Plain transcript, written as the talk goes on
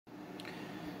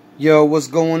Yo, what's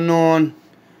going on?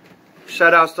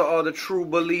 Shout outs to all the true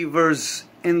believers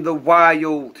in the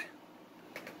wild.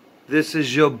 This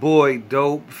is your boy,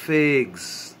 Dope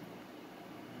Figs.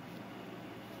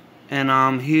 And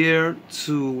I'm here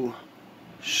to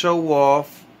show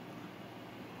off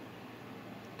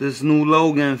this new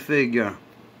Logan figure.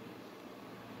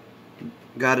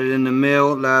 Got it in the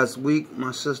mail last week.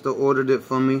 My sister ordered it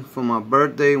for me for my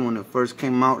birthday. When it first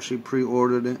came out, she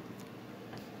pre-ordered it.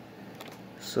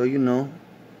 So, you know,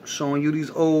 showing you these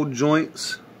old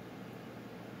joints.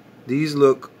 These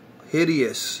look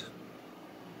hideous.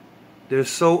 They're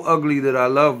so ugly that I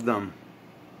love them.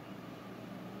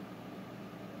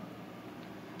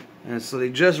 And so they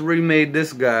just remade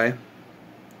this guy.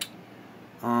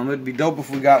 It'd be dope if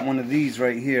we got one of these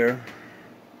right here.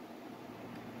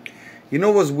 You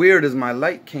know what's weird is my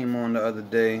light came on the other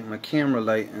day, my camera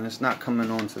light, and it's not coming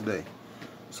on today.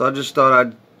 So I just thought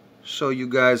I'd show you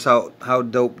guys how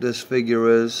dope this figure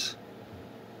is.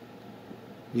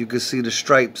 You can see the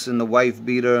stripes in the wife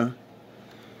beater.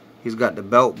 He's got the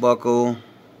belt buckle.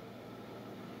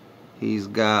 He's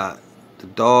got the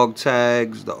dog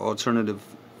tags, the alternative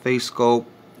face sculpt.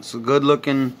 It's a good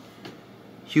looking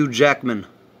Hugh Jackman.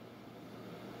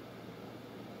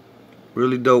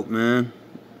 Really dope, man.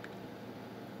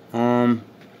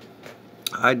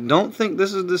 I don't think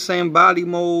this is the same body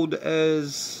mold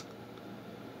as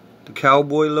the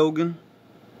Cowboy Logan.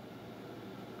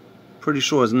 Pretty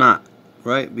sure it's not,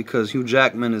 right? Because Hugh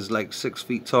Jackman is like 6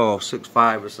 feet tall,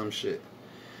 6'5" or some shit.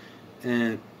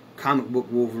 And comic book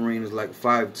Wolverine is like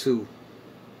 5'2".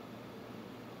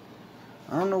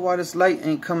 I don't know why this light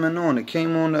ain't coming on. It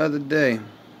came on the other day.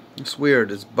 It's weird.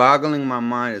 It's boggling my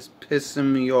mind. It's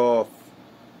pissing me off.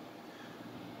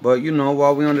 But, you know,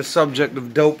 while we're on the subject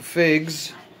of dope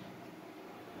figs,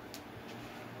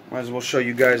 might as well show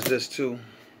you guys this too.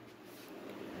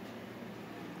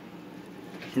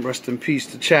 Rest in peace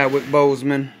to Chadwick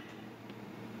Boseman.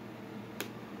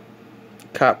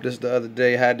 Copped this the other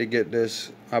day. Had to get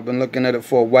this. I've been looking at it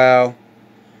for a while.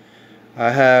 I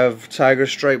have Tiger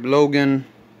Stripe Logan.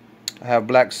 I have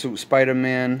Black Suit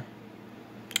Spider-Man.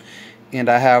 And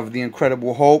I have the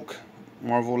Incredible Hulk.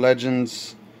 Marvel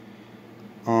Legends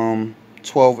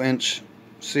 12-inch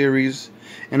series.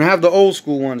 And I have the old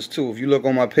school ones too. If you look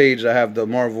on my page, I have the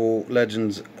Marvel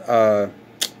Legends,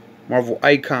 Marvel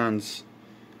Icons.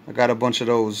 I got a bunch of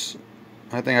those.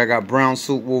 I think I got Brown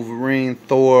Suit Wolverine,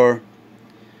 Thor.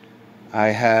 I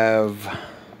have,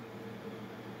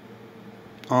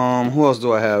 who else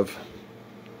do I have?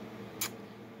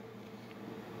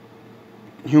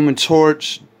 Human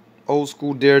Torch, old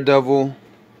school Daredevil.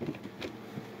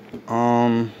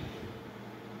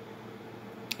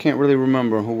 Can't really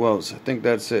remember who else. I think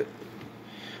that's it.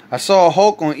 I saw a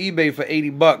Hulk on eBay for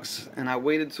 80 bucks, and I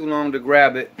waited too long to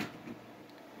grab it.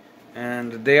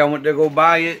 And the day I went to go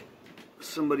buy it,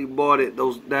 somebody bought it.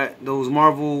 Those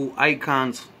Marvel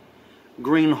Icons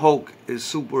Green Hulk is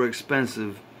super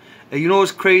expensive. And you know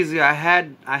what's crazy? I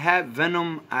had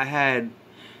Venom. I had,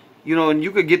 you know, and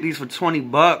you could get these for 20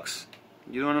 bucks.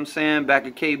 You know what I'm saying? Back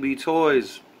at KB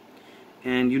Toys.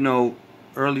 And you know,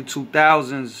 early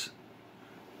 2000s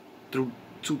through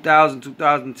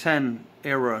 2010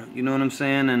 era. You know what I'm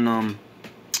saying? And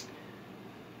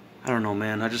I don't know,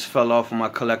 man. I just fell off of my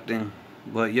collecting.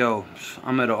 But yo,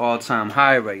 I'm at an all-time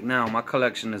high right now. My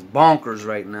collection is bonkers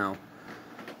right now.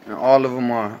 And all of them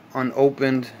are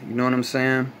unopened. You know what I'm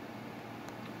saying?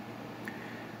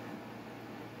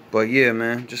 But yeah,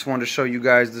 man. Just wanted to show you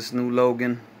guys this new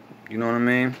Logan. You know what I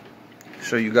mean?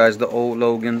 Show you guys the old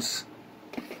Logans.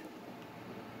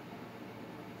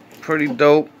 Pretty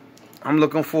dope. I'm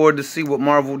looking forward to see what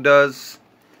Marvel does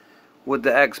with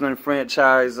the X-Men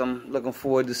franchise. I'm looking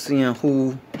forward to seeing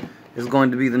who is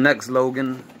going to be the next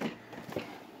Logan.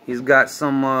 He's got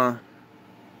some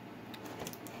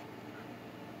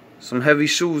heavy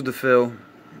shoes to fill.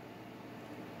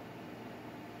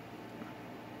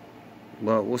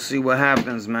 But we'll see what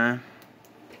happens, man.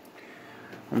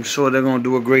 I'm sure they're going to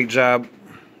do a great job.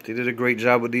 They did a great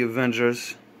job with the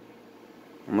Avengers.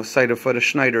 I'm excited for the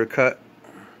Snyder cut.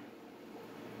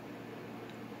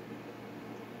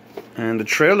 And the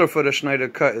trailer for the Snyder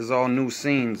cut is all new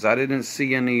scenes. I didn't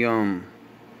see any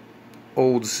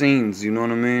old scenes, you know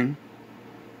what I mean?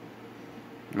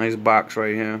 Nice box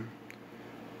right here.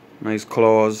 Nice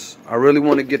claws. I really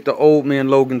want to get the Old Man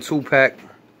Logan 2-pack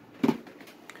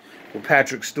with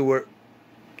Patrick Stewart.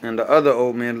 And the other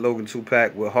Old Man Logan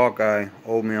 2-pack with Hawkeye,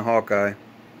 Old Man Hawkeye.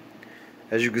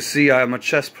 As you can see, I am a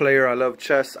chess player. I love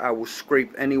chess. I will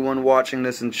scrape anyone watching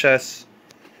this in chess.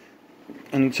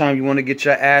 Anytime you want to get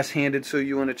your ass handed to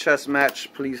you in a chess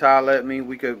match, please holler at me.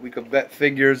 We could bet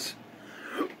figures.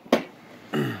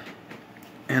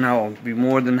 and I'll be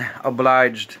more than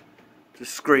obliged to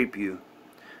scrape you.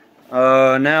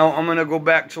 Now I'm gonna go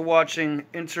back to watching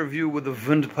Interview with a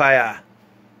Vampire.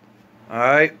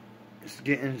 Alright?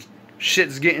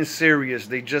 Shit's getting serious.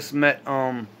 They just met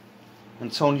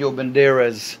Antonio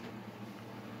Banderas.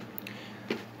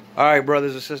 Alright,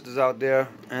 brothers and sisters out there,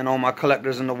 and all my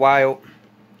collectors in the wild.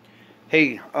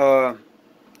 Hey,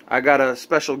 I got a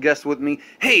special guest with me.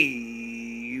 Hey,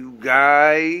 you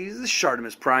guys,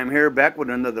 Shartimus Prime here, back with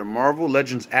another Marvel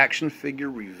Legends action figure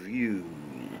review.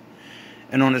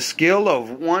 And on a scale of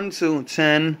 1 to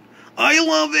 10, I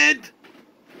love it!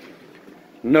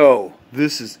 No,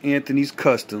 this is Anthony's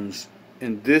Customs,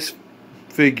 and this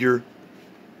figure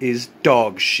is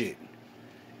dog shit.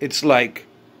 It's like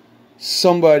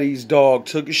somebody's dog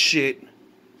took a shit,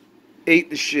 ate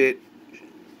the shit,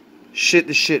 shit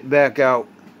the shit back out,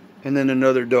 and then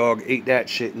another dog ate that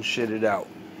shit and shit it out.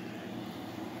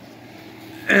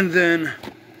 And then,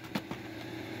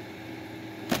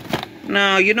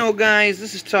 now, you know, guys,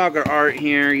 this is Talker Art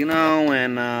here, you know,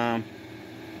 and,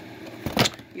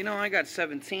 you know, I got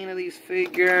 17 of these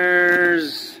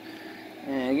figures,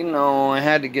 and, you know, I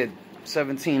had to get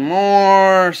 17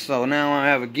 more, so now I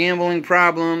have a gambling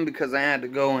problem because I had to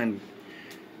go and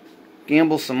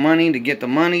gamble some money to get the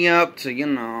money up to, you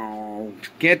know,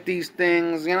 get these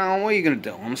things. You know, what are you gonna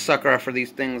do? I'm a sucker for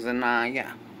these things, and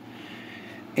yeah.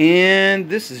 And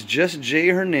this is just Jay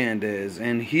Hernandez,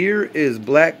 and here is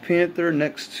Black Panther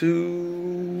next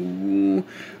to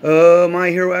My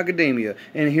Hero Academia,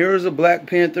 and here is a Black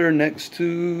Panther next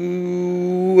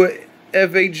to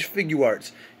FH Figure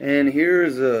Arts, and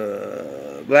here's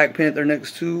a Black Panther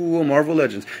next to Marvel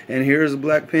Legends, and here's a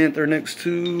Black Panther next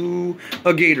to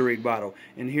a Gatorade bottle,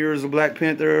 and here's a Black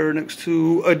Panther next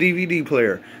to a DVD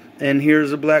player, and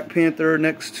here's a Black Panther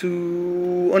next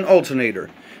to an alternator,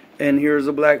 and here's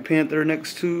a Black Panther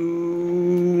next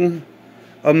to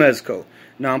a Mezco.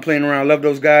 Now I'm playing around. I love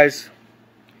those guys.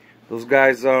 Those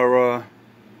guys are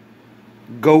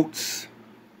goats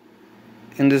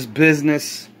in this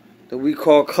business that we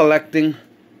call collecting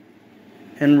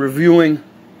and reviewing.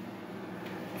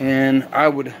 And I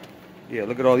would, yeah,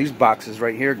 look at all these boxes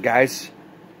right here, guys.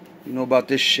 You know about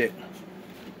this shit.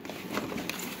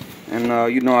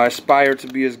 And you know, I aspire to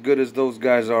be as good as those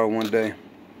guys are one day,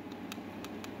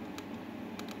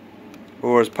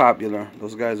 or as popular.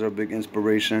 Those guys are a big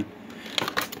inspiration,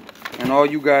 and all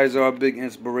you guys are a big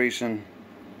inspiration.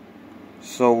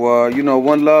 So, you know,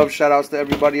 one love. Shout outs to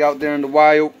everybody out there in the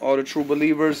wild. All the true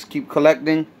believers. Keep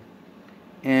collecting.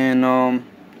 And,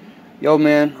 yo,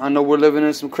 man, I know we're living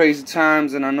in some crazy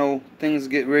times. And I know things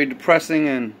get very depressing.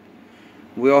 And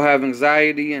we all have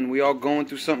anxiety. And we all going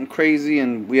through something crazy.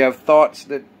 And we have thoughts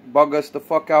that bug us the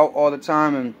fuck out all the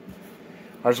time. And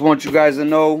I just want you guys to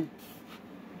know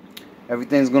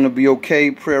everything's going to be okay.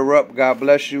 Prayer up. God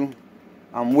bless you.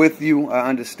 I'm with you. I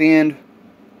understand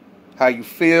how you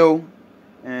feel.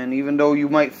 And even though you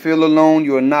might feel alone,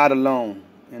 you are not alone.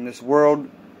 In this world,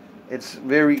 it's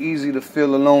very easy to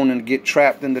feel alone and get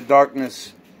trapped in the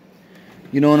darkness.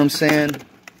 You know what I'm saying?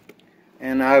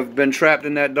 And I've been trapped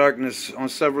in that darkness on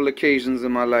several occasions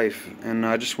in my life. And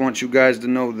I just want you guys to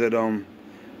know that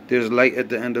there's light at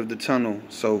the end of the tunnel.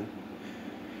 So,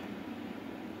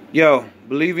 yo,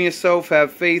 believe in yourself,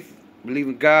 have faith, believe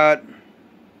in God,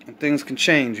 and things can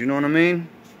change. You know what I mean?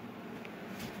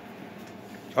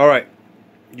 All right.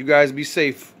 You guys be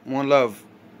safe. One love.